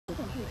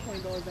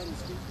$20 down the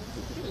street.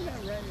 People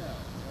got right now,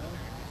 you know?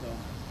 So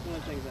one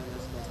of the things I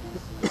miss about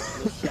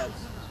these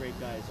chefs, great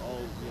guys,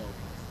 all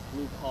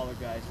blue collar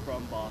guys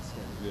from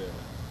Boston. Yeah.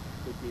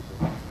 Good people.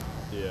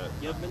 Yeah.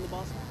 You ever been to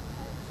Boston?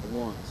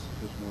 Once,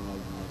 just when I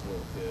was a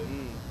little kid.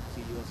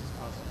 See U.S.'s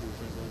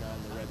Constitution go down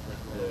the red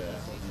brick road. Yeah.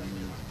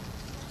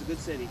 It's a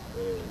good city.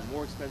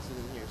 More expensive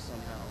than here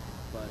somehow,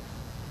 but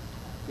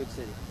good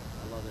city.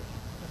 I love it.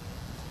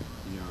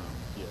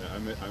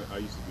 I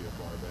used to be a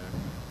bar back.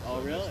 Oh,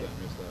 so really? I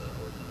missed that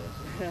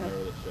organization.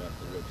 Never the chef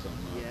to whip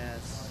something up.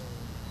 Yes.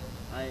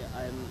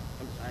 I've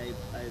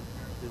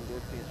been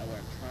working.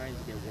 I'm trying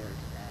to get work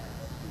at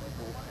the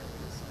bullpen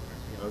this summer.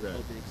 Okay.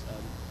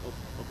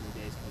 Opening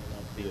days coming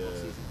up. Baseball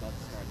season about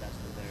to start. That's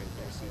when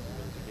their season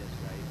really begins,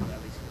 right?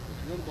 At least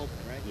you know the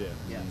bullpen, right? Yeah.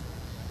 Yeah.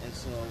 And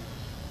so,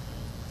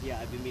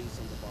 I've been meeting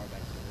some of the bar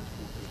backs. Those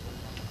cool people.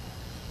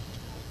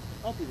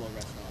 All people in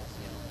restaurants,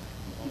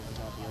 always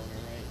not the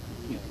owner, right?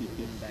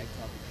 In back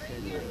talking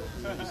shit.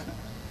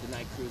 The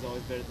night crew is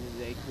always better than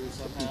the day crew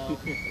somehow.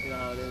 You know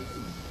how it is.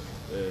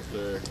 Yes,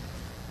 sir.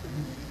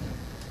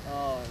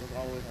 Oh, it was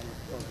always on the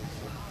focus.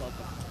 Fuck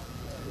it.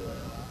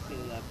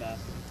 Feeling that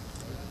bastard.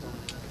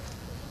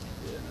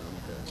 Yeah, no,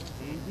 okay.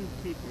 Yeah,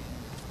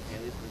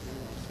 at least we're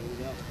doing it.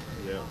 Showed up.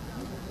 Yeah.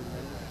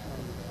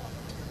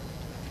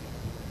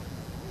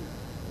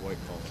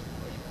 White coffee.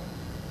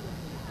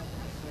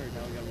 Sorry,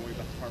 now we gotta worry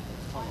about carpal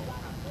tunnel.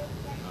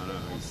 I know.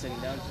 He's sitting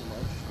down too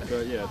much. I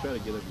try to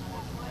get up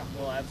more.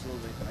 Well,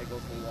 absolutely. I go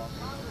for a walk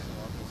and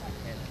because I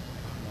can't.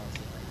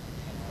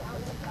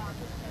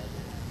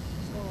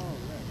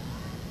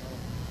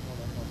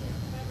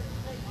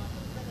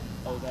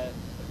 Oh, that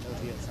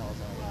would be at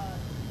Salazar.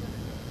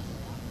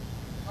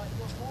 Why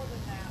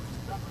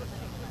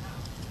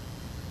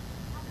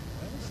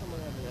does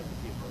someone have an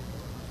empathy for?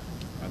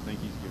 I think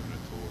he's giving a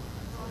tour.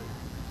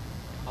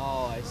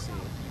 Oh, I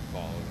see.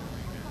 Follow.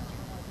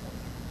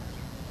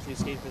 So you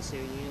skated for the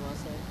State of the Union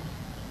last night?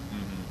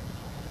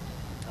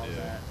 How was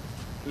that?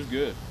 It was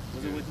good.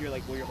 Was it with your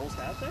were your whole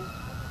staff there?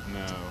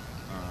 No.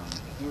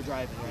 You were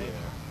driving, right?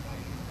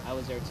 Yeah. I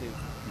was there too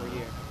for a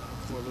year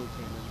before Luke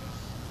came in.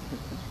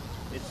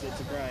 It's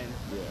a grind.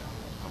 Yeah,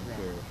 I'm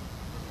sure.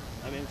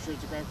 I mean, I'm sure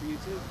it's a grind for you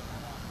too.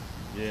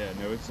 Yeah,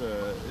 no, it's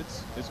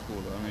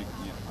cool though. I mean,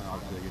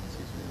 obviously I get to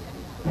see some really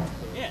cool stuff.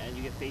 So. Yeah, and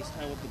you get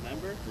FaceTime with the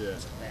member.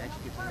 Yeah. They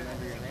actually get to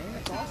remember your name.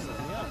 That's awesome.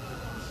 Yeah.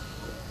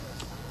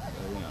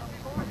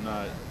 I'm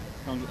not.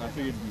 I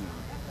figured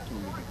too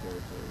many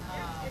territory.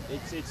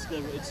 It's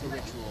the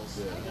rituals.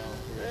 Yeah.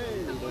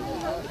 The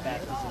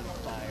baptism of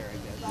fire, I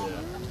guess.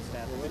 Yeah.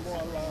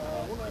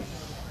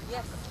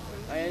 Yes.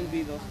 I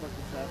envy those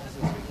fucking staffers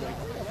this week. I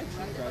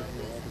should drive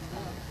here all the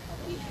time.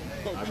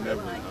 I've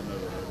never heard of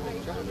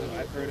it.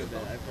 I've heard of it.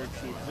 I've heard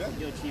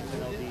chiefs, chiefs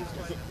and LDs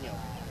just,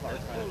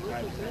 part-time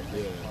driving.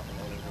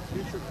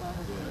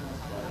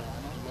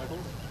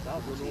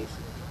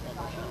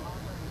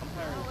 I'm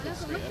hiring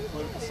kids,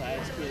 political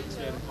science kids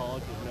straight out of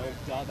college with no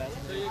job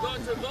aspirations. So you're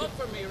going to vote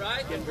for me,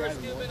 right? The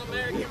first Cuban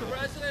American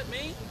president,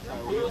 me?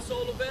 Luis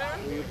Oliveira?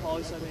 Were you a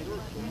poli-sci major?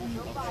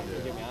 Okay,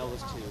 forgive me, I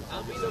was too.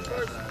 I'll be the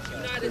first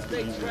United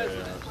States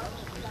president.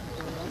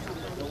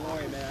 Don't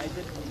worry, man. I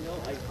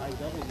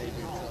double majored,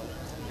 so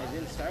I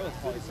didn't start with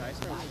poli-sci. I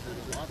started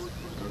with philosophy.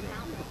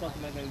 What the fuck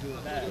am I going to do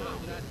with that?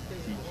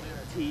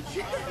 Teach.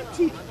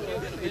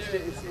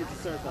 It's a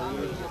circle.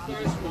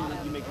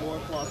 You make more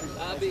philosophy.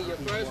 I'll be your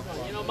first.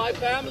 My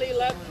family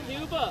left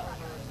Cuba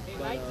in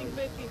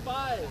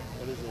 1955.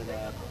 What is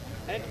it?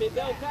 And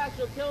Fidel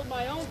Castro killed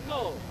my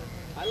uncle.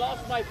 I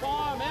lost my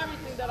farm,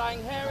 everything that I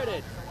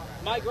inherited.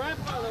 My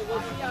grandfather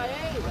was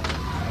CIA.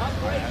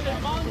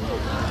 Operation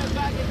Mongoose. I went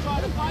back and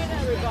tried to fight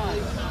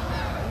everybody.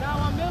 And now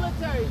I'm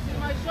military. See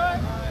my shirt?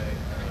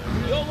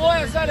 Yo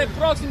voy a ser el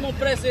próximo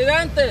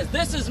presidente.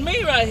 This is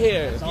me right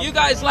here. If you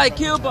guys like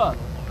Cuba,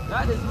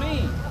 that is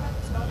me.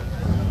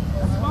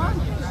 That's fine.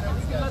 You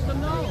can let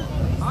them know.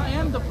 I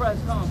am the press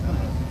conference.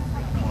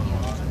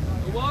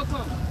 You're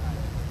welcome.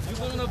 You're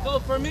going to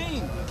vote for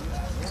me.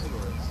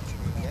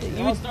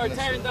 You start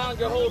tearing down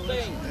your whole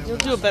thing. You'll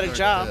do a better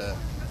job.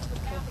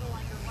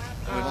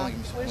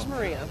 Where's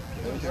Maria?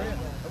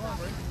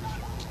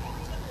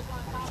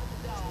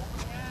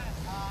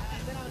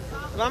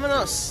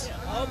 Vámonos. I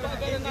hope I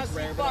get a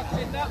Nazi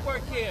Boxing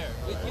Network here.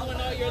 With you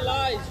and all your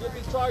lies, you'll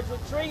be charged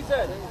with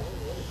treason.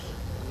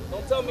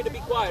 Don't tell me to be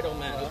quiet, old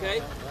man,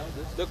 okay?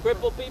 The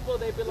crippled people,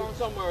 they belong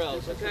somewhere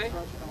else, okay?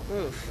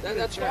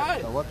 That's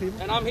right. What people?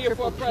 And I'm here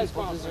for a press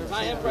conference.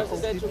 I am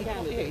presidential Yeah,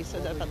 candidate. he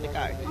said that about the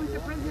guy.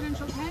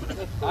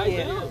 I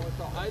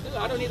do.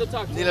 I don't need to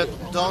talk to you.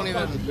 Don't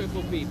even.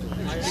 Crippled people.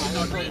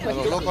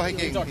 Los locos hay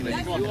que You are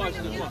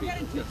crippled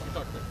people.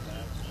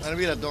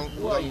 Mira, don't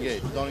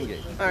engage. Don't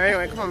engage. All right,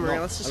 anyway, come on,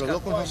 Maria. Let's A just los go.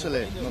 locos no se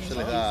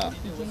les da.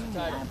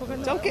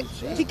 Don't get.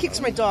 If he kicks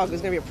my dog,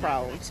 there's gonna be a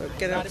problem. So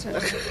get out.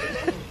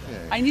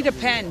 I need a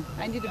pen.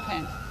 I need a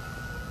pen.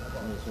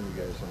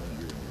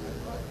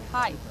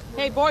 Hi.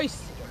 Hey,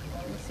 boys.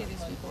 Let me see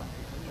these people.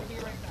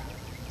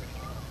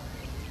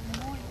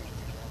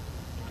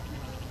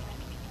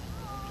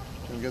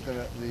 Can we get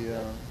the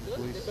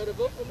police? Better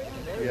vote for me.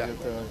 Yeah. Get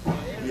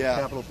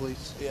the Capitol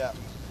Police. Yeah.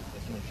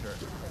 Sure.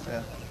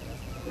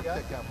 Yeah.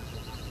 Take Capitol.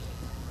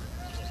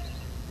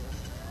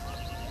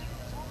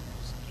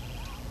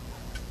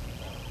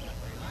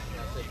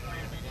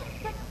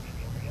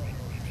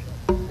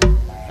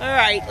 All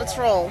right, let's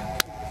roll.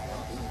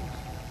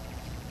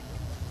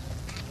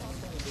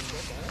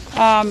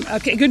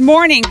 Okay, good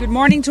morning. Good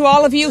morning to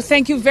all of you.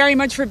 Thank you very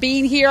much for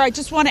being here. I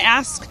just want to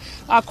ask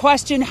a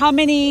question. How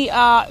many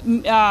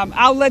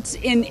outlets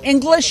in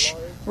English?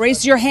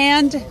 Raise your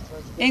hand.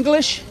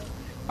 English.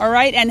 All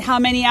right. And how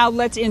many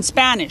outlets in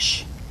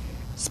Spanish?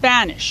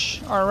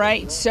 Spanish. All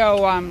right.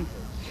 So,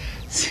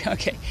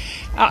 okay.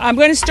 I'm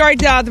going to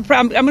start. I'm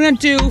going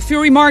to do a few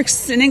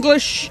remarks in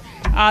English,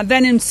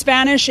 then in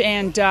Spanish,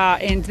 and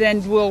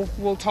then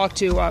we'll talk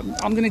to.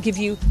 I'm going to give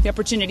you the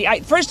opportunity.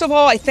 First of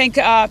all, I thank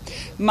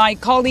my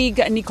colleague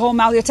Nicole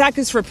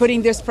Maliatakis for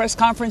putting this press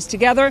conference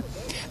together.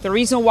 The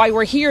reason why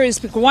we're here is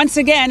because once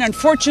again,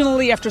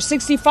 unfortunately, after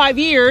 65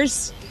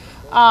 years,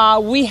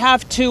 we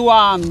have to.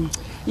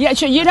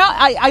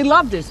 I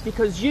love this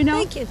because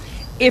thank you.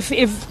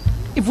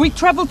 If we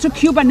travel to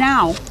Cuba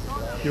now,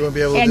 you won't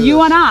be able to and do you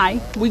this. and I,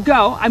 we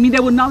go. I mean, they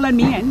will not let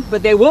me in,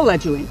 but they will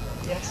let you in.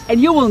 Yes.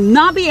 And you will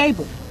not be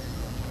able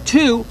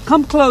to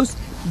come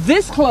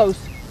this close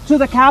to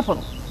the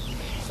Capitol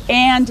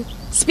and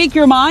speak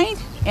your mind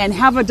and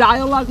have a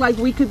dialogue like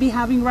we could be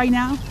having right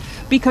now,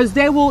 because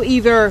they will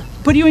either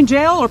put you in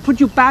jail or put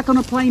you back on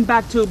a plane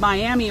back to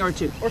Miami or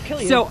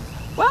kill you. So,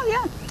 well,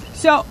 yeah.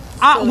 So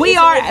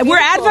we're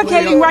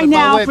advocating right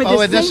now for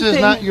this this same is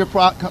thing. not your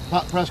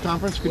press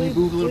conference. Can you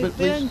move a little bit,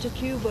 please? Been to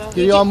Cuba.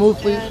 Can you all move,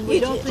 please?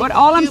 But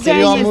all I'm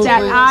saying is move,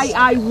 that please?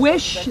 I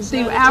wish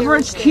the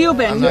average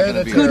Cuban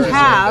could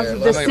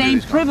have the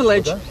same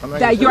privilege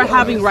that you're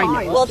having right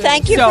now. Well,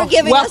 thank you So, for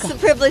giving us welcome. the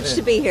privilege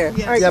to be here.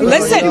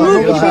 Listen,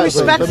 Be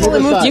respectful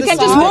and move. You can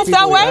just move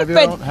that way,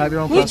 but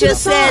You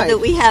just said that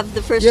we have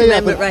the First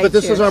Amendment right but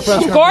this here. is our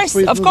press Of conference. course,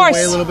 Please of move course.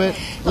 away a little bit.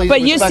 Please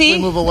but you respectfully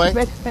see, move away.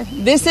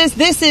 this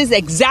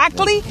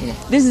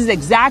is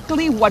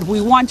exactly what we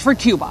want for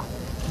Cuba.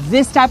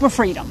 This type of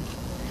freedom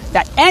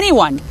that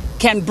anyone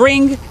can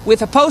bring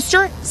with a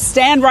poster,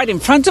 stand right in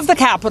front of the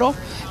Capitol,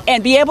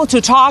 and be able to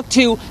talk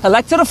to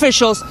elected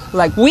officials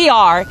like we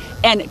are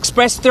and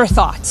express their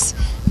thoughts.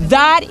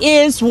 That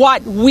is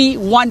what we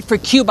want for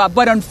Cuba.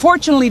 But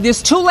unfortunately,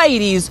 these two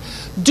ladies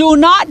do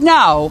not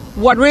know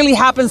what really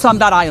happens on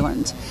that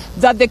island.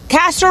 That the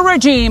Castro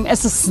regime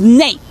is a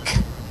snake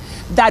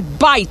that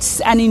bites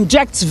and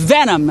injects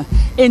venom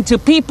into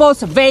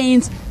people's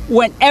veins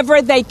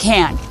whenever they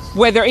can,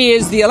 whether it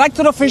is the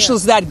elected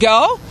officials that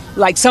go,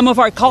 like some of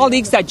our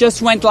colleagues that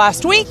just went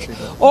last week,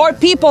 or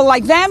people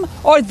like them,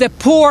 or the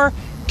poor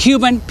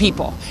Cuban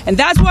people. And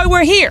that's why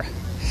we're here,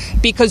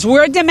 because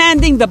we're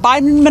demanding the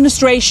Biden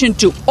administration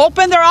to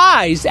open their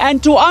eyes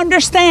and to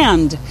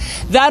understand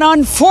that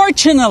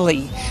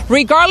unfortunately,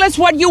 regardless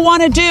what you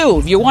want to do,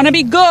 if you want to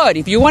be good,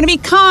 if you want to be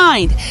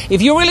kind,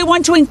 if you really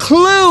want to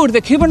include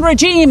the Cuban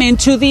regime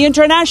into the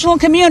international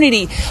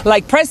community,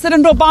 like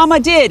President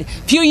Obama did a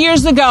few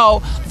years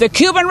ago, the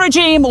Cuban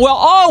regime will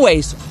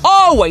always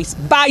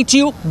bite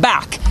you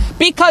back,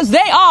 because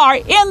they are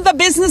in the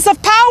business of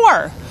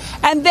power,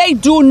 and they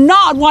do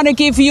not want to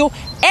give you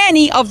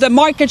any of the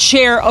market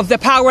share of the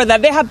power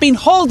that they have been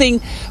holding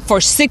for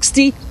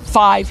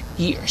 65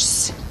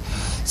 years.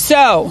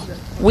 So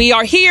we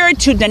are here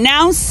to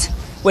denounce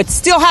what's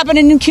still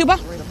happening in Cuba.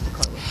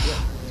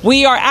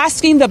 We are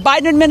asking the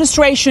Biden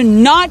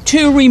administration not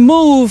to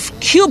remove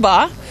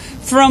Cuba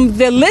from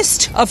the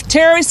list of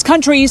terrorist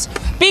countries,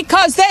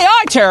 because they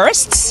are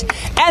terrorists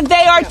and they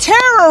are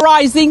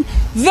terrorizing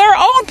their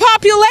own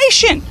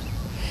population.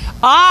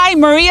 I,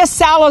 Maria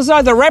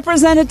Salazar, the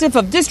representative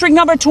of District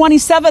Number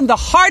 27, the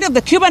heart of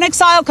the Cuban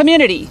exile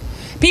community,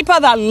 people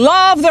that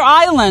love their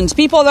island,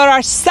 people that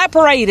are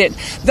separated,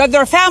 that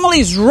their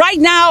families right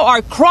now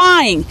are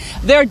crying.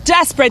 They're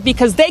desperate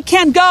because they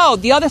can't go.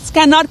 The others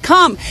cannot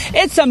come.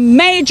 It's a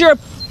major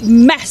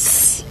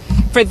mess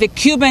for the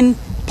Cuban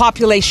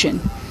population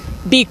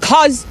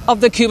because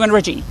of the Cuban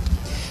regime.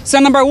 So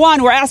number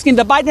one, we're asking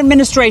the Biden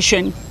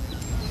administration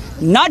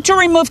not to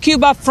remove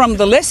Cuba from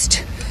the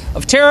list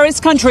of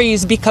terrorist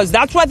countries, because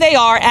that's what they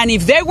are. And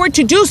if they were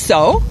to do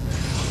so,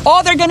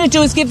 all they're going to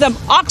do is give them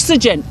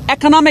oxygen,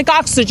 economic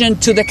oxygen,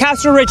 to the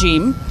Castro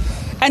regime.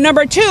 And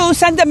number two,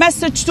 send a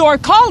message to our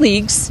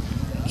colleagues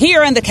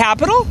here in the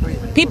Capitol,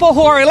 people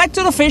who are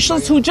elected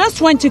officials who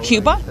just went to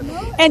Cuba,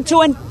 and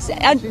to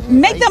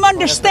make them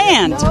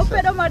understand.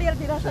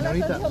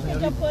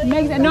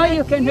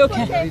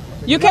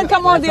 You can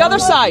come on the other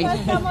side.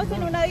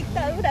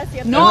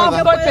 No,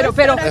 of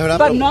course,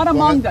 but not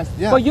among us.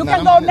 But you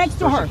can go next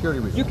to her.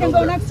 You can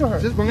go next to her.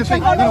 We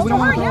don't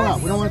want to throw her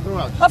out. We don't want to throw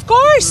her out. Of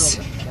course.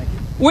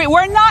 We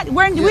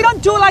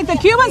don't do like the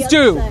Cubans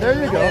do.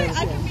 There you go.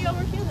 I can be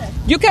over here then.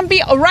 You can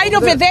be right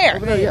over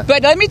there. Yeah.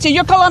 But let me tell you,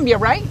 you're Colombia,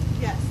 right?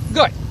 Yes.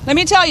 Good. Let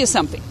me tell you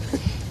something.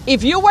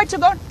 If you were to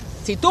go,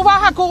 si tú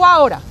vas a Cuba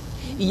ahora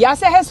y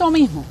haces eso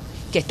mismo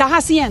que estás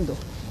haciendo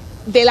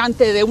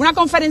delante de una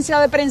conferencia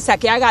de prensa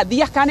que haga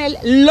Díaz-Canel,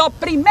 lo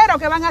primero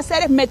que van a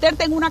hacer es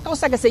meterte en una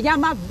cosa que se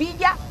llama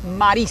Villa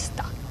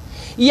Marista.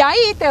 Y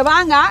ahí te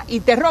van a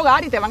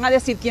interrogar y te van a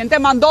decir quién te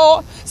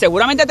mandó.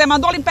 Seguramente te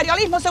mandó el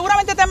imperialismo,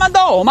 seguramente te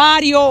mandó o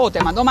Mario, o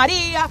te mandó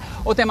María,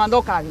 o te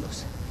mandó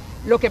Carlos.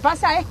 Lo que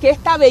pasa es que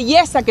esta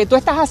belleza que tú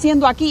estás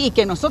haciendo aquí y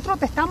que nosotros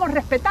te estamos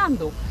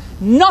respetando,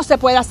 no se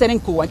puede hacer en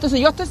Cuba. Entonces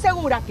yo estoy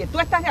segura que tú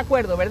estás de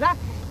acuerdo, ¿verdad?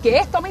 Que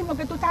esto mismo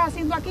que tú estás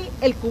haciendo aquí,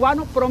 el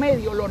cubano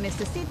promedio lo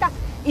necesita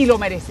y lo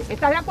merece.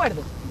 ¿Estás de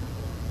acuerdo?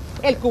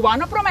 El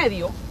cubano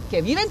promedio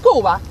que vive en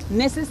Cuba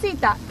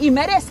necesita y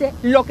merece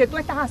lo que tú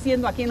estás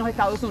haciendo aquí en los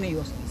Estados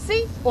Unidos.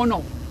 ¿Sí o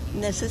no?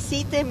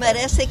 Necesita y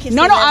merece que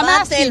No, se no,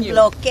 levante el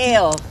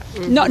bloqueo.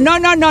 No.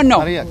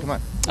 Maria, come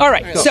on. All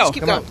right, Go. so,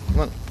 Come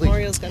on, please.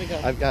 Mario's got to go.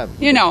 I've got.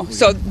 you know,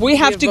 so we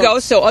have to go,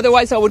 so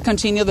otherwise I would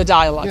continue the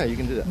dialogue. Yeah, you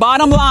can do that.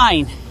 Bottom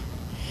line,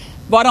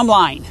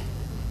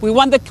 we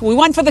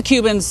want for the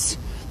Cubans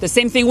the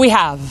same thing we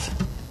have,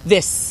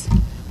 this.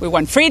 We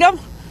want freedom,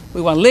 we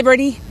want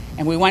liberty,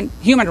 and we want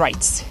human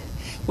rights.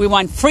 We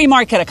want free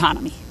market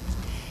economy.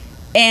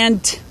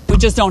 And we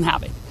just don't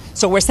have it.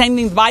 So we're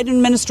sending the Biden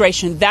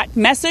administration that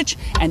message,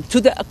 and to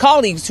the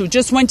colleagues who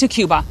just went to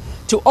Cuba,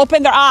 to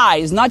open their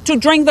eyes, not to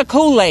drink the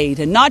Kool-Aid,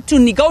 and not to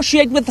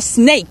negotiate with the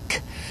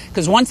snake.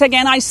 Because once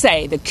again I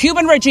say, the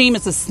Cuban regime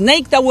is a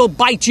snake that will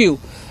bite you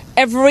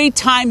every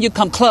time you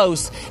come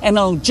close and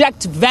will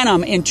inject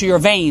venom into your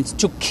veins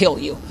to kill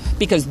you.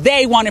 Because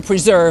they want to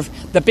preserve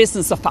the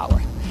business of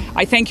power.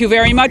 I thank you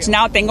very much.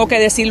 Now tengo que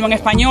decirlo en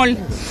español.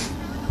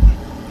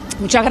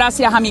 Muchas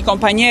gracias a mi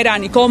compañera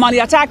Nicole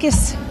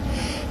Maliatakis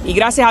y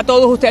gracias a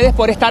todos ustedes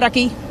por estar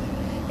aquí.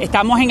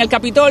 Estamos en el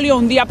Capitolio,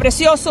 un día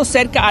precioso,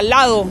 cerca al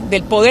lado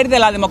del poder de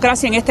la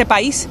democracia en este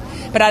país,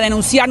 para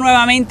denunciar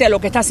nuevamente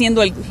lo que está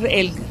haciendo el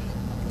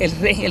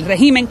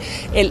régimen,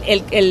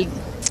 el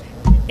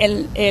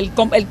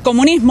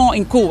comunismo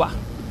en Cuba,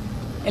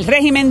 el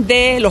régimen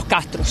de los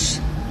Castros.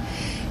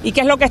 ¿Y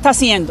qué es lo que está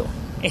haciendo?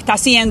 Está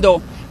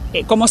haciendo,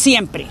 como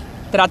siempre,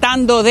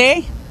 tratando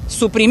de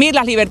suprimir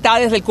las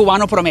libertades del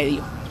cubano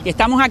promedio. Y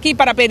estamos aquí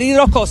para pedir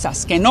dos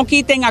cosas: que no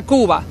quiten a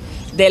Cuba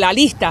de la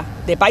lista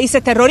de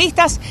países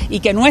terroristas y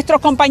que nuestros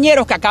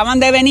compañeros que acaban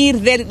de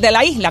venir de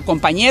la isla,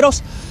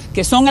 compañeros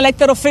que son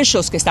elected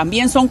officials, que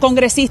también son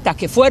congresistas,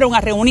 que fueron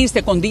a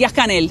reunirse con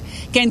Díaz-Canel,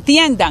 que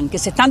entiendan que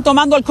se están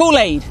tomando el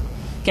Kool-Aid,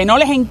 que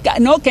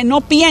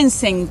no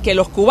piensen que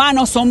los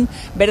cubanos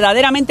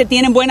verdaderamente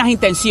tienen buenas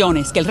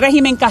intenciones, que el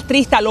régimen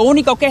castrista lo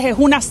único que es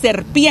una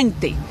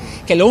serpiente,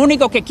 que lo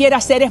único que quiere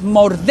hacer es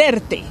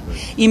morderte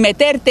y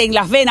meterte en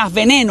las venas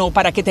veneno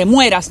para que te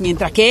mueras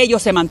mientras que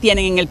ellos se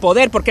mantienen en el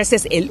poder, porque ese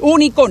es el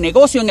único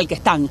negocio en el que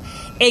están,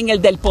 en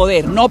el del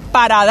poder, no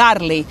para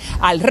darle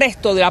al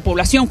resto de la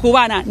población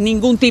cubana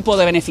ningún tipo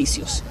de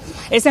beneficios.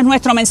 Ese es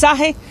nuestro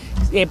mensaje.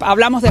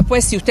 Hablamos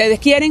después si ustedes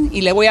quieren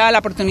y le voy a dar la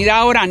oportunidad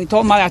ahora a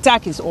Nicole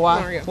Maliatakis o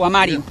a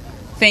Mario.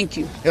 Thank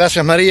you.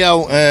 Gracias, Maria.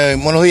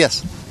 Buenos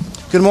días.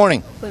 Good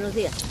morning. Buenos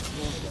días.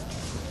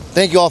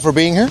 Thank you all for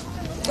being here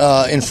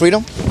in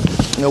freedom,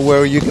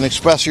 where you can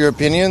express your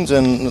opinions,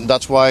 and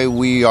that's why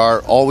we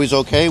are always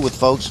okay with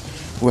folks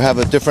who have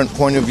a different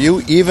point of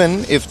view,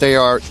 even if they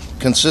are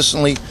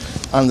consistently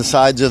on the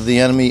sides of the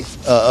enemies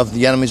of the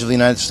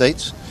United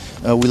States.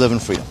 We live in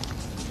freedom.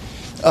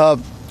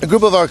 A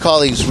group of our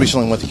colleagues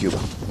recently went to Cuba.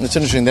 It's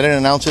interesting, they didn't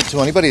announce it to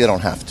anybody, they don't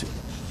have to.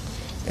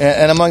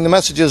 And among the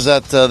messages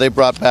that they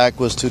brought back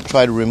was to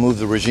try to remove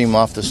the regime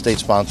off the state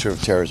sponsor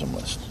of terrorism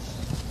list.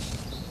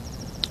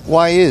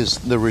 Why is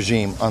the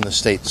regime on the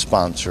state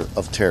sponsor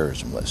of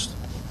terrorism list?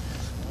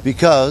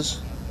 Because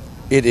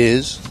it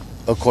is,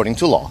 according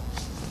to law,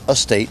 a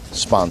state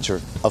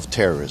sponsor of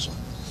terrorism.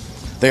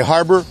 They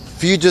harbor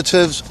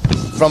fugitives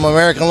from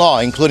American law,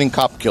 including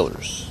cop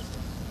killers.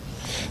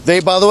 They,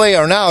 by the way,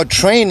 are now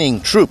training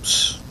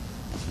troops.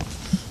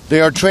 They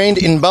are trained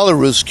in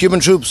Belarus, Cuban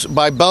troops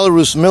by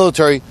Belarus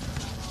military,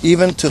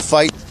 even to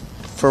fight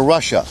for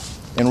Russia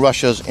in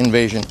Russia's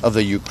invasion of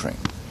the Ukraine.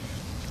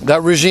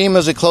 That regime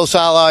is a close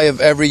ally of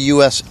every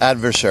U.S.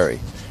 adversary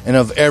and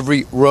of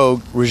every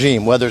rogue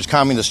regime, whether it's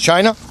Communist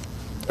China,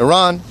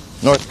 Iran,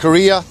 North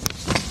Korea,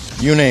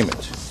 you name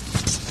it.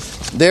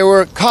 They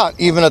were caught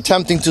even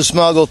attempting to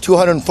smuggle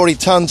 240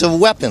 tons of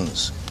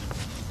weapons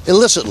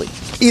illicitly,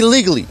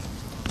 illegally,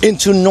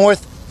 into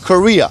North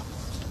Korea,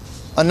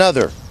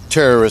 another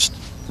terrorist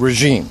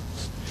regime.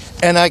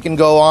 And I can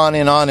go on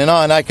and on and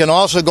on. I can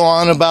also go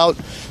on about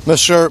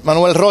Mr.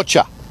 Manuel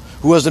Rocha,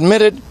 who has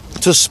admitted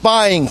to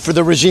spying for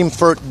the regime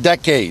for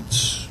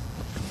decades.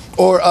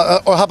 Or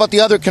how about the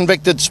other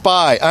convicted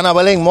spy, Ana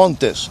Belén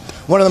Montes,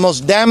 one of the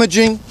most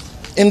damaging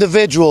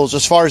individuals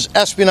as far as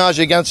espionage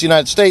against the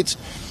United States,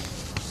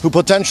 who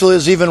potentially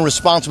is even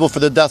responsible for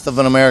the death of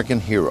an American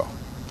hero.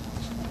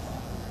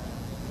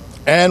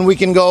 And we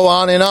can go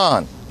on and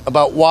on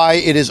about why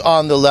it is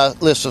on the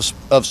list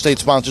of state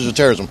sponsors of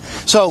terrorism.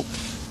 So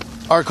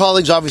our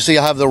colleagues obviously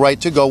have the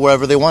right to go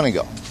wherever they want to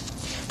go.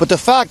 But the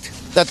fact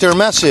that their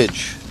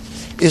message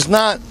is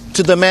not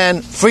to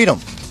demand freedom,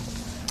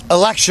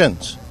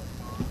 elections,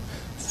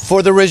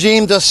 for the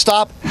regime to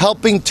stop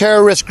helping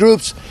terrorist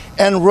groups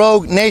and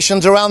rogue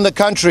nations around the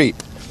country.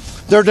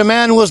 Their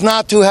demand was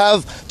not to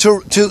have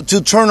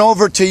to turn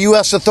over to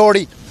U.S.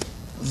 authority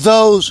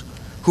those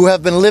who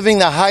have been living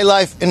the high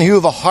life in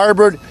Cuba,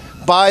 harbored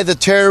by the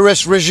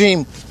terrorist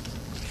regime,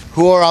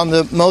 who are on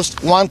the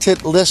most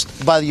wanted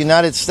list by the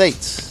United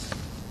States.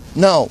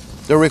 No,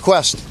 the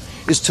request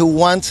is to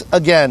once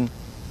again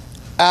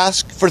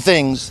ask for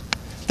things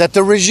that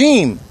the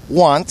regime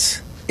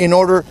wants in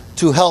order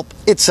to help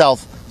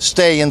itself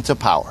stay into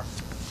power.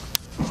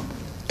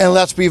 And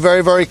let's be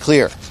very, very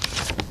clear.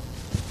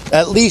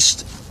 At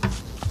least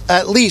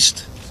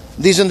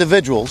these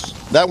individuals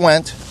that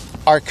went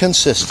are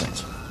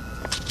consistent.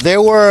 They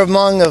were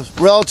among a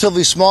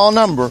relatively small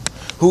number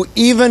who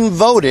even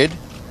voted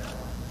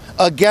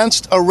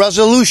against a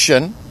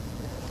resolution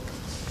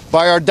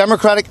by our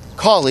Democratic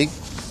colleague,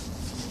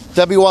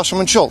 Debbie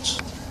Wasserman Schultz,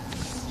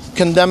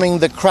 condemning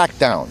the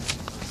crackdown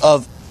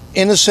of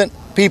innocent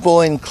people,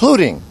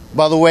 including,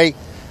 by the way,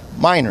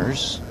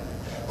 minors,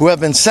 who have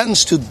been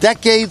sentenced to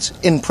decades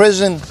in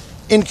prison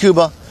in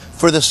Cuba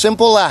for the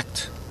simple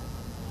act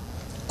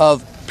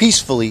of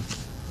peacefully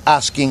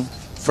asking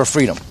for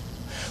freedom.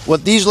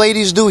 What these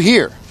ladies do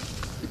here,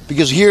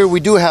 because here we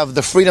do have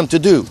the freedom to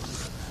do,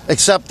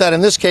 except that in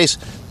this case,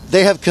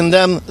 they have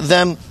condemned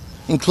them,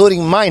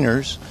 including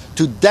minors,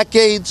 to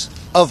decades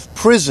of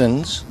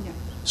prisons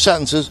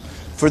sentences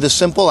for the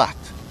simple act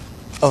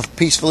of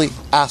peacefully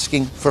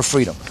asking for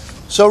freedom.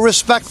 So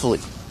respectfully,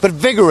 but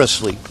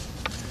vigorously,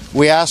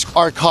 we ask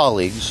our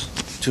colleagues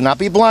to not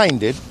be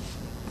blinded,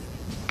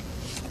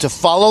 to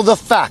follow the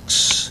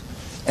facts,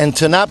 and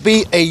to not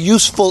be a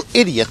useful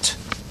idiot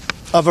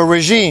of a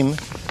regime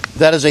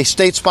that is a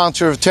state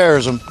sponsor of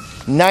terrorism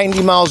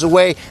 90 miles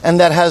away and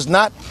that has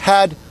not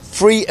had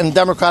free and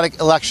democratic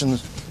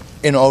elections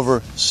in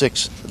over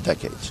 6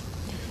 decades.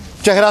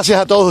 Muchas gracias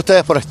a todos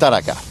ustedes por estar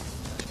acá.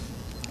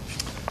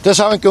 Ustedes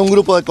saben que un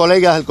grupo de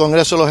colegas del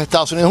Congreso de los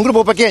Estados Unidos, un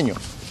grupo pequeño,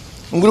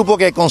 un grupo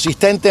que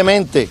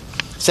consistentemente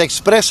se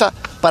expresa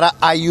para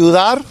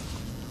ayudar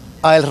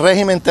al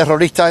régimen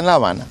terrorista en La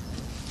Habana,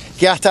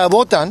 que hasta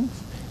votan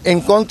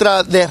en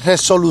contra de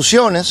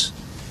resoluciones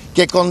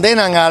que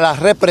condenan a la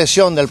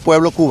represión del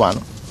pueblo cubano.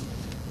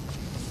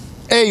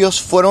 Ellos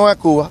fueron a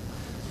Cuba,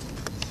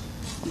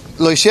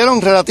 lo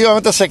hicieron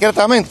relativamente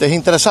secretamente, es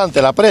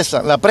interesante, la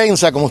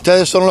prensa, como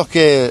ustedes son los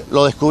que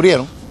lo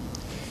descubrieron,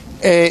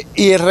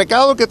 y el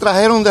recado que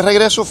trajeron de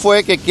regreso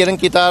fue que quieren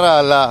quitar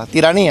a la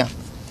tiranía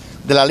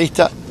de la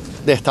lista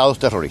de estados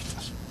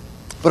terroristas.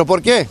 ¿Pero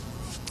por qué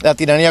la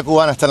tiranía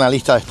cubana está en la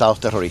lista de estados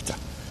terroristas?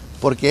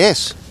 Porque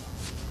es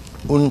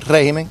un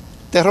régimen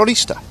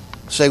terrorista,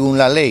 según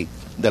la ley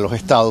de los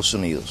Estados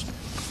Unidos.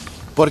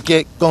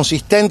 Porque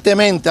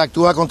consistentemente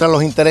actúa contra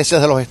los intereses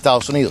de los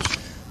Estados Unidos.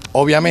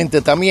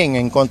 Obviamente también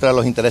en contra de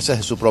los intereses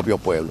de su propio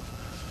pueblo.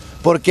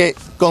 Porque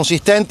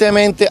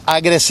consistentemente,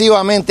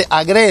 agresivamente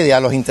agrede a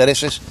los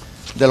intereses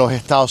de los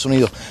Estados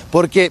Unidos.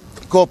 Porque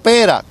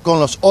coopera con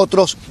los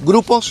otros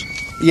grupos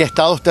y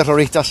estados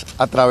terroristas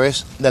a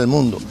través del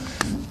mundo.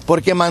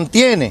 Porque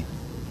mantiene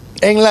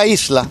en la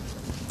isla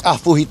a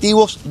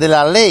fugitivos de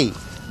la ley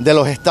de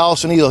los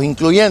Estados Unidos,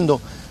 incluyendo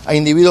a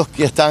individuos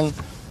que estaban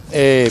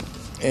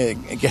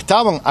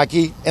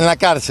aquí en la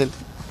cárcel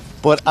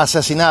por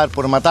asesinar,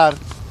 por matar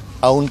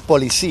a un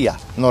policía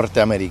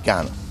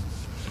norteamericano.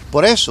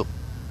 Por eso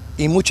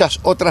y muchas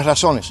otras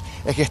razones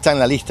es que está en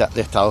la lista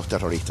de estados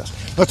terroristas.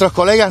 Nuestros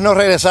colegas no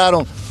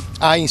regresaron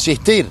a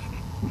insistir,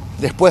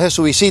 después de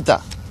su visita,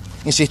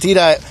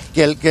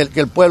 que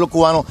el pueblo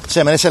cubano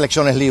se merece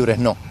elecciones libres,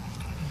 no.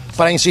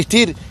 Para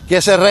insistir que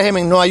ese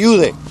régimen no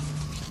ayude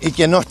y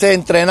que no esté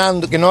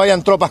entrenando, que no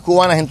hayan tropas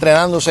cubanas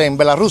entrenándose en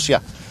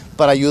Bielorrusia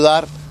para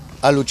ayudar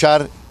a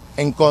luchar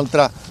en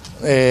contra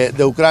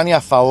de Ucrania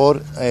a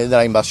favor de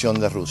la invasión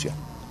de Rusia.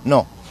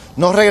 No.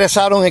 No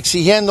regresaron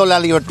exigiendo la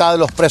libertad de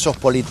los presos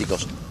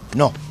políticos.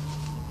 No.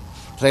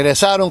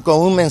 Regresaron con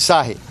un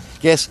mensaje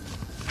que es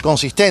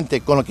consistente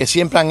con lo que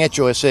siempre han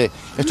hecho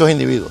estos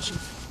individuos.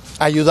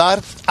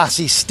 Ayudar,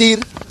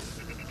 asistir,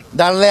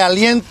 darle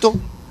aliento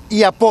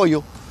y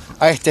apoyo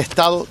a este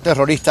Estado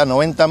terrorista a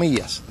 90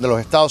 millas de los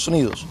Estados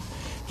Unidos,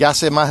 que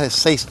hace más de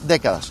 6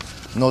 décadas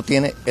no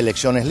tiene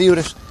elecciones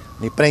libres,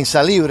 ni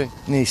prensa libre,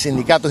 ni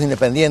sindicatos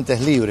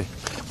independientes libres.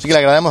 Así que le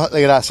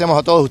agradecemos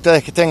a todos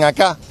ustedes que estén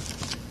acá.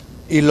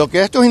 Y lo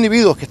que estos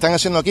individuos que están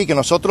haciendo aquí, que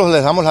nosotros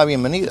les damos la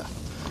bienvenida.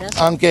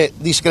 Gracias. Aunque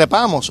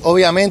discrepamos,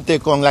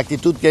 obviamente, con la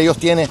actitud que ellos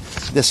tienen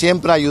de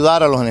siempre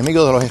ayudar a los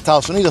enemigos de los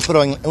Estados Unidos,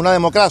 pero en una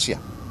democracia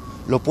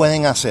lo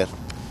pueden hacer.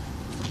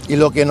 Y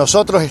lo que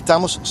nosotros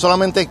estamos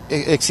solamente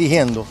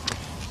exigiendo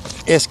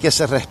es que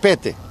se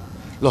respete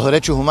los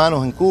derechos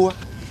humanos en Cuba,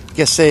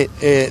 que se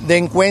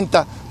den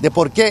cuenta de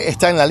por qué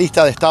está en la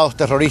lista de estados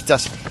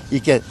terroristas y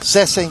que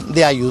cesen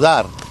de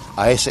ayudar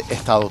a ese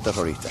estado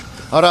terrorista.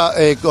 Ahora,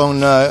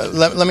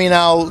 let me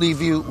now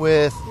leave you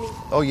with,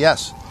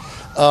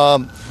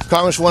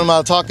 Congresswoman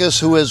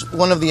Maltakis, who is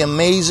one of the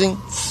amazing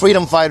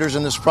freedom fighters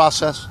in this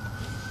process,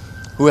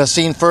 who has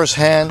seen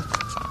firsthand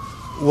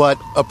what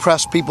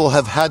oppressed people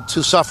have had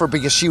to suffer,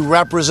 because she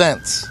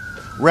represents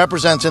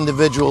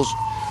individuals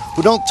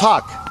who don't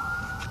talk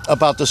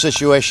about the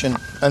situation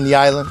on the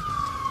island,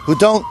 who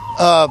don't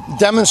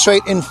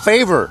demonstrate in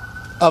favor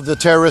of the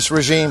terrorist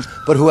regime,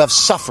 but who have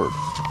suffered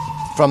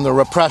from the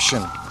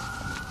repression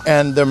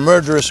and the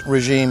murderous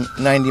regime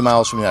 90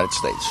 miles from the United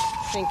States.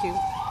 Thank you.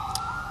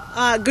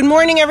 Good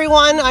morning,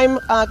 everyone. I'm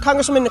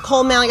Congresswoman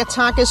Nicole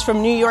Maliotakis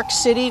from New York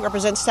City,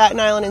 represent Staten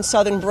Island and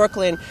Southern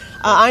Brooklyn.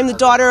 I'm the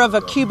daughter of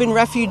a Cuban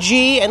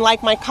refugee, and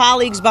like my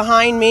colleagues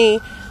behind me,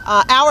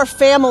 our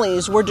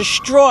families were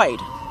destroyed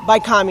by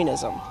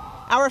communism.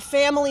 Our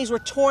families were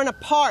torn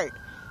apart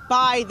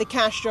by the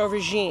Castro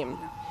regime.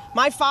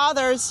 My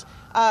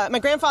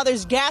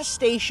grandfather's gas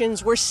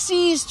stations were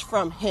seized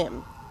from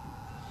him.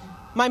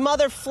 My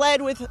mother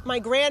fled with my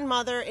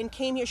grandmother and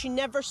came here. She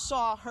never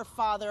saw her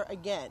father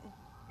again.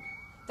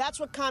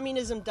 That's what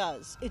communism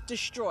does. It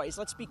destroys.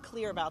 Let's be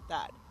clear about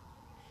that.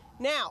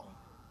 Now,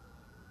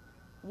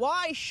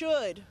 why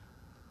should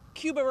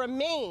Cuba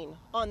remain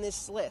on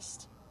this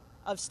list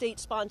of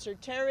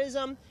state-sponsored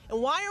terrorism?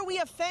 And why are we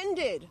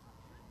offended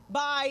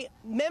by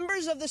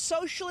members of the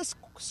Socialist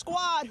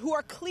Squad who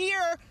are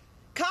clear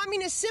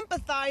communist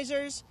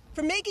sympathizers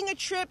for making a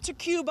trip to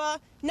Cuba,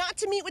 not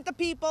to meet with the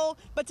people,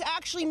 but to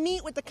actually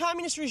meet with the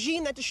communist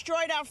regime that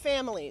destroyed our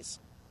families?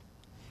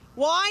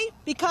 Why?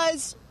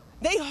 Because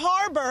they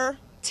harbor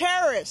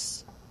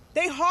terrorists.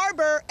 They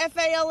harbor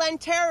FALN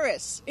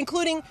terrorists,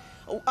 including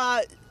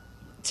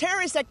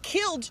terrorists that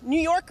killed New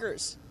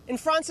Yorkers in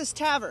Francis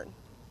Tavern.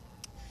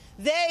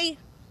 They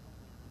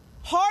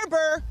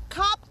harbor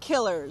cop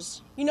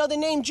killers. You know the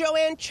name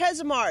Joanne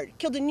Chesimard,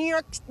 killed a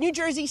New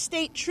Jersey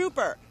state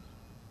trooper.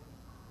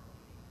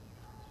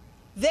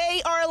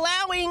 They are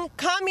allowing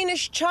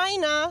communist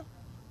China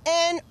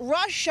and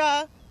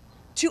Russia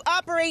to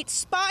operate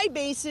spy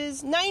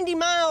bases 90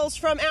 miles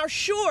from our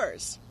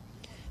shores.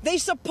 They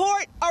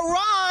support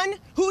Iran,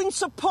 who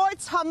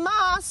supports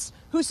Hamas,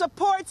 who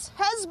supports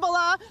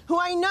Hezbollah, who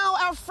I know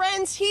our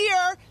friends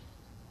here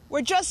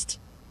were just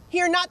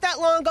here not that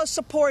long ago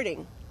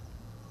supporting.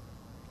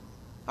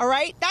 All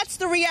right? That's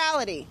the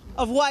reality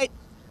of what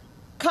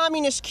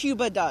communist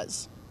Cuba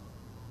does.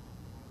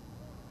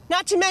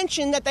 Not to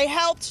mention that they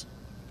helped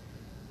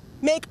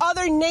make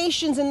other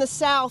nations in the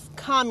South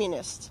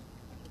communist.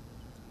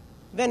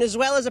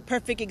 Venezuela is a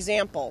perfect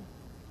example.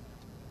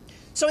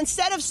 So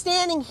instead of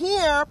standing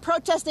here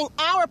protesting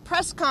our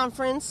press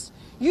conference,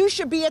 you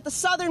should be at the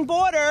southern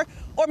border,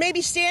 or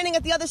maybe standing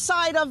at the other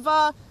side of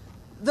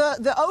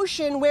the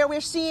ocean, where we're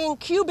seeing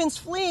Cubans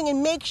fleeing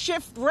in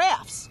makeshift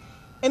rafts.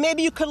 And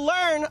maybe you could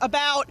learn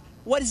about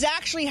what is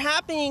actually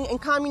happening in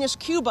communist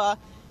Cuba,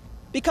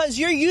 because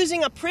you're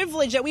using a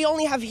privilege that we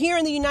only have here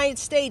in the United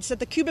States that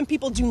the Cuban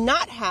people do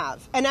not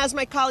have. And as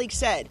my colleague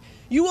said,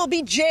 you will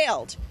be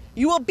jailed,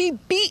 you will be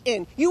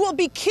beaten, you will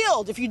be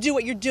killed if you do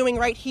what you're doing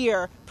right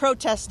here,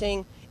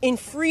 protesting in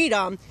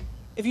freedom,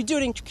 if you do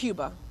it in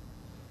Cuba.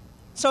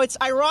 So it's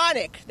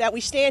ironic that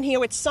we stand here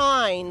with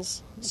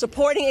signs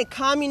supporting a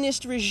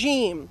communist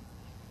regime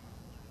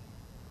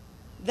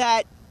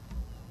that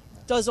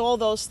does all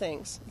those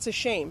things. It's a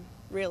shame,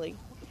 really.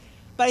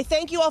 But I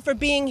thank you all for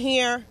being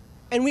here,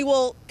 and we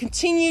will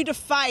continue to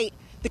fight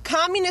the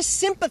communist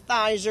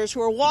sympathizers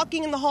who are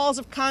walking in the halls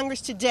of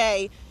Congress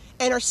today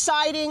and are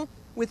siding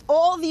with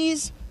all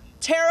these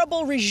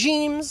terrible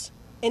regimes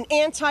in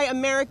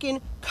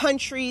anti-American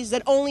countries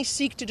that only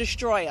seek to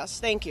destroy us.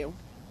 Thank you.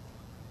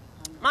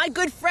 My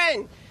good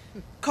friend,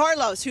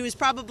 Carlos, who is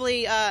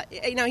probably, he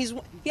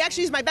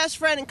actually is my best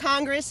friend in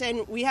Congress,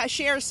 and we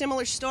share a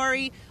similar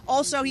story.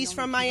 Also, he's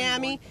from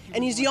Miami,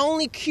 and he's the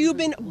only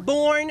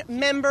Cuban-born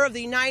member of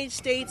the United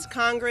States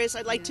Congress.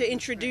 I'd like to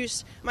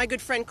introduce my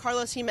good friend,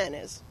 Carlos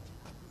Jimenez.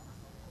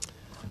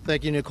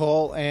 Thank you,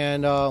 Nicole,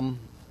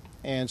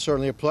 and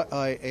certainly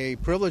a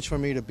privilege for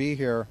me to be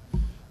here.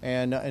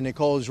 And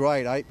Nicole is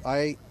right.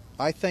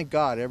 I thank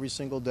God every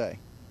single day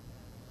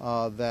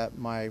that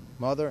my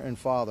mother and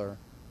father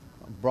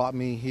brought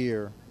me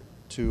here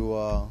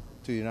to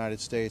the United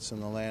States and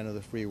the land of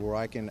the free, where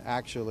I can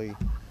actually,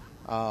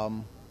 I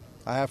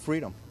have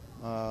freedom.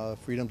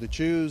 Freedom to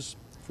choose,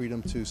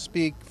 freedom to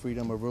speak,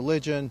 freedom of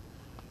religion,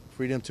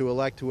 freedom to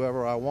elect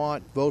whoever I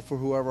want, vote for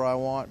whoever I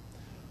want.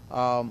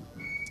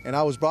 And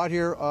I was brought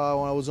here when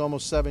I was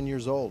almost 7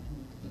 years old.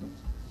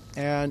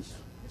 And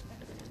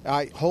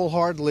I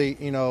wholeheartedly,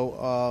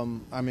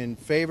 I'm in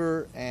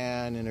favor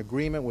and in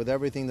agreement with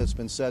everything that's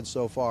been said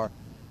so far.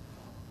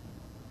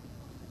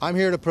 I'm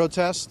here to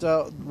protest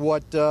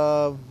what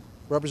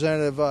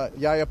Representative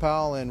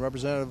Yayapal and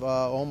Representative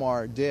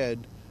Omar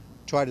did,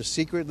 try to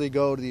secretly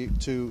go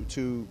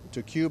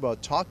to Cuba,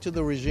 talk to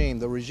the regime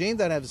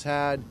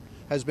that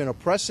has been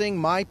oppressing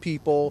my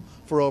people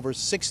for over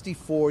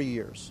 64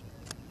 years.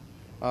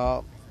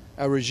 A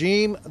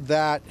regime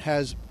that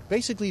has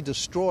basically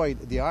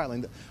destroyed the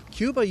island.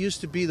 Cuba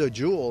used to be the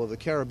jewel of the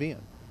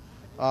Caribbean,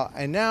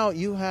 and now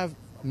you have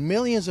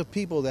millions of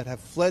people that have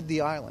fled the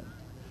island.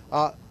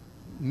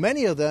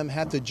 Many of them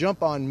had to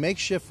jump on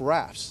makeshift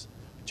rafts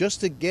just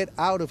to get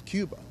out of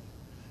Cuba.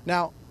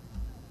 Now,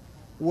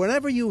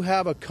 whenever you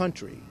have a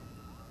country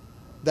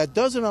that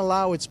doesn't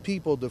allow its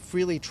people to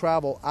freely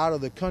travel out of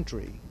the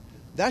country,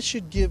 that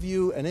should give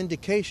you an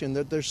indication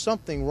that there's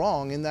something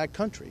wrong in that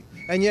country.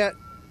 And yet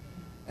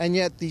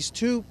these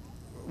two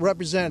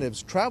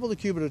representatives travel to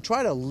Cuba to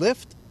try to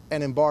lift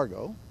an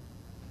embargo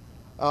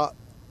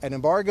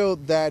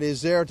that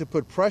is there to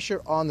put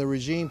pressure on the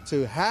regime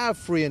to have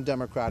free and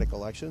democratic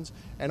elections,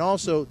 and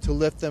also to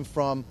lift them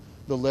from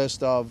the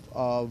list of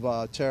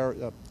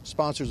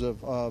sponsors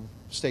of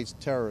state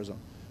terrorism.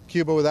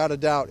 Cuba, without a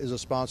doubt, is a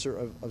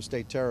sponsor of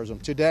state terrorism.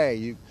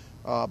 Today,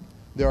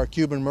 there are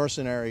Cuban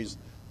mercenaries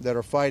that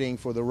are fighting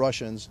for the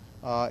Russians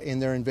in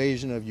their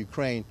invasion of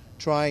Ukraine,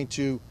 trying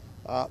to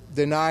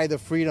deny the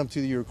freedom to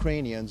the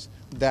Ukrainians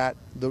that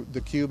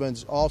the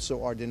Cubans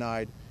also are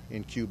denied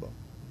in Cuba.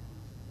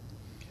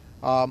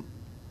 All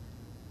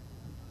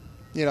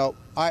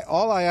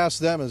I ask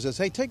them is,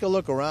 hey, take a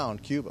look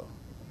around Cuba.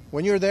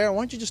 When you're there,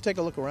 why don't you just take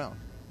a look around?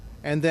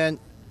 And then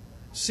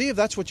see if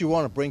that's what you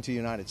want to bring to the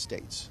United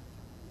States.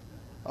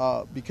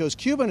 Because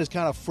Cuba is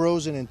kind of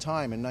frozen in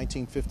time in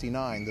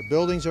 1959. The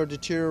buildings are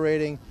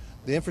deteriorating.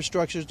 The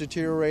infrastructure is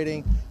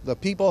deteriorating. The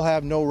people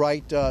have no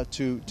right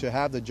to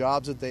have the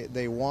jobs that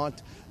they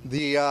want.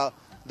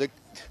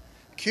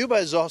 Cuba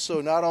is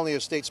also not only a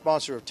state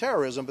sponsor of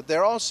terrorism, but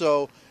they're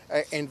also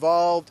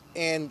involved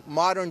in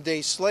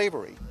modern-day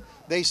slavery.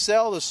 They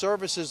sell the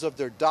services of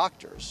their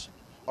doctors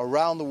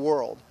around the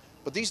world,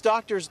 but these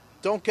doctors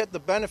don't get the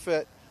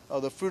benefit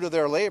of the fruit of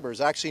their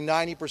labors. Actually,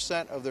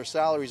 90% of their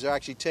salaries are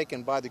actually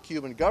taken by the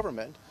Cuban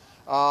government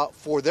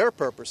for their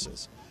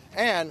purposes.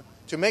 And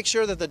to make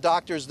sure that the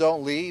doctors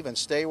don't leave and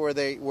stay where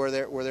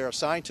they're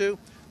assigned to,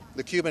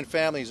 the Cuban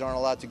families aren't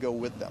allowed to go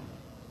with them.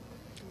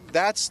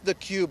 That's the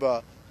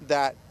Cuba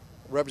that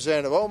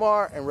Representative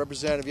Omar and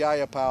Representative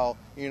Yaya Powell,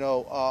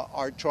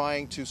 are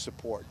trying to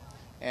support.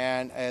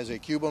 And as a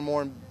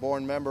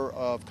Cuban-born member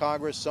of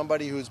Congress,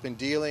 somebody who's been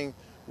dealing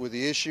with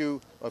the issue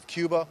of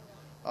Cuba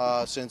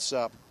since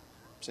I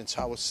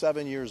was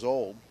 7 years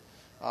old,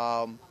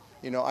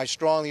 I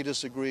strongly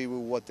disagree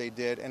with what they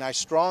did, and I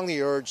strongly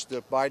urge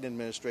the Biden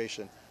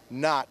administration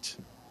not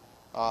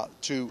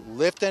to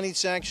lift any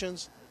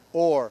sanctions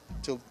or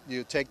to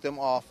take them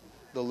off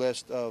the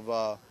list of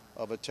a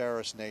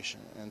terrorist nation.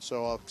 And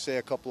so I'll say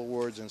a couple of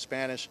words in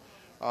Spanish.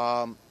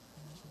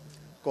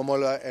 Como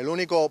el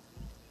único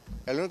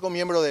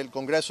miembro del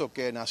Congreso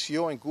que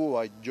nació en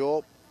Cuba,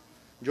 yo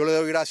le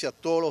doy gracias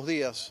todos los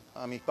días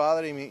a mis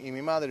padres y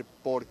mi madre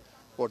por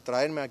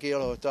traerme aquí a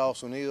los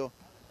Estados Unidos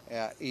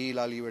y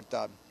la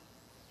libertad.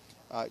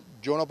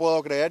 Yo no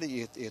puedo creer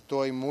y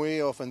estoy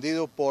muy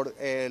ofendido por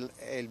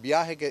el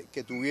viaje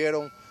que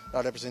tuvieron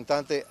la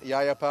representante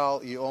Yaya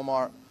Powell y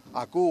Omar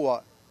a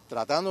Cuba,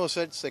 tratando de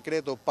ser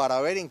secreto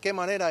para ver en qué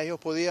manera ellos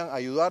podían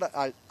ayudar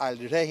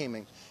al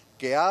régimen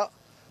que ha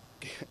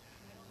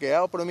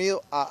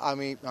oprimido a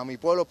mi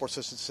pueblo por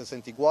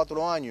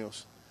 64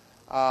 años,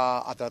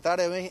 a tratar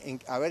de ver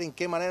en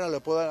qué manera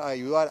le pueden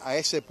ayudar a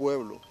ese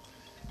pueblo.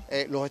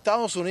 Los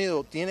Estados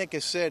Unidos tiene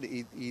que ser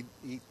y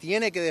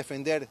tiene que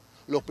defender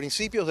los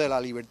principios de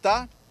la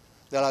libertad,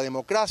 de la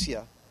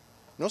democracia,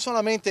 no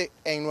solamente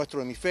en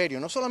nuestro hemisferio,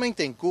 no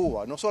solamente en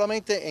Cuba, no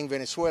solamente en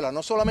Venezuela,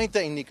 no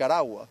solamente en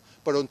Nicaragua,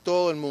 pero en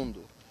todo el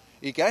mundo.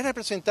 Y que hay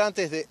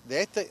representantes de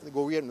este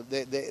gobierno,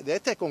 de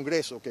este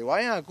Congreso, que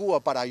vayan a Cuba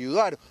para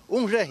ayudar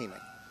un régimen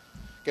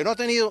que no ha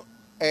tenido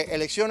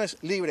elecciones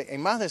libres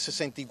en más de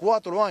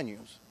 64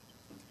 años,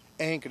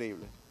 es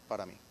increíble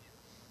para mí.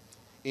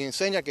 Y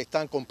enseña que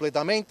están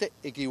completamente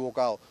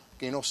equivocados,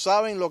 que no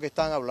saben lo que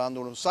están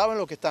hablando, no saben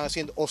lo que están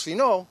haciendo, o si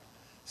no,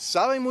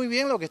 saben muy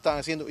bien lo que están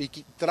haciendo y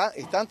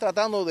están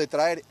tratando de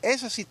traer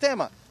ese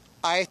sistema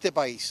a este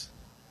país.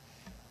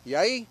 Y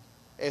ahí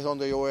es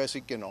donde yo voy a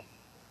decir que no.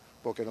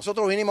 Porque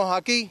nosotros vinimos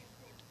aquí,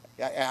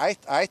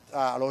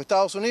 a los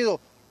Estados Unidos,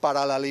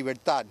 para la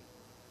libertad.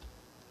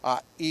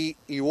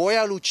 Y voy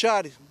a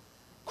luchar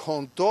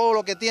con todo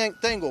lo que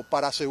tengo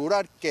para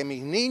asegurar que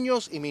mis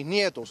niños y mis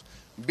nietos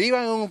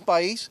vivan en un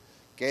país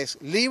que es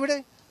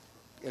libre,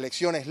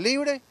 elecciones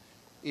libres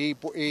y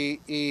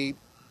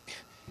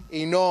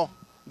no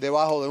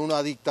debajo de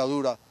una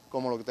dictadura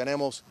como lo que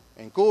tenemos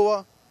en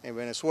Cuba, en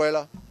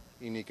Venezuela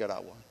y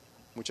Nicaragua.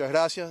 Muchas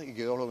gracias y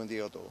que Dios los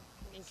bendiga a todos.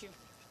 Thank you.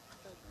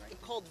 We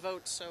called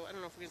votes, so I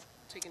don't know if we can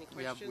take any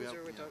questions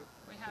or we're done.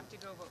 We have to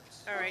go vote.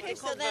 All right. Okay,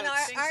 so then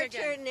our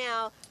turn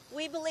now.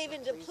 We believe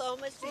in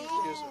diplomacy.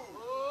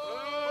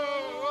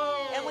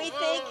 And we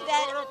think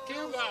that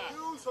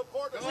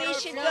we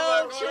should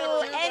go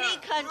to any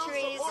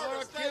countries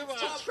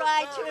to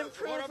try to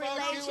improve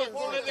relations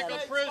with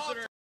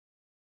them.